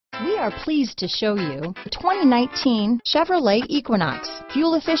We are pleased to show you the 2019 Chevrolet Equinox.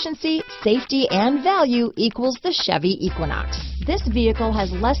 Fuel efficiency, safety, and value equals the Chevy Equinox. This vehicle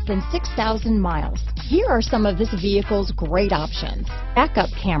has less than 6,000 miles. Here are some of this vehicle's great options: backup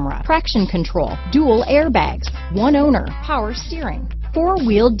camera, traction control, dual airbags, one owner, power steering,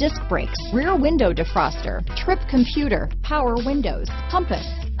 four-wheel disc brakes, rear window defroster, trip computer, power windows, compass,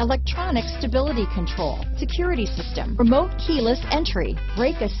 electronic stability control, security system, remote keyless entry,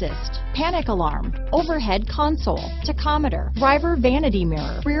 brake assist, panic alarm, overhead console, tachometer, driver vanity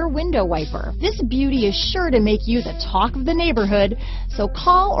mirror, rear window wiper. This beauty is sure to make you the talk of the neighborhood, so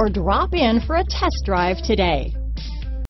call or drop in for a test drive today.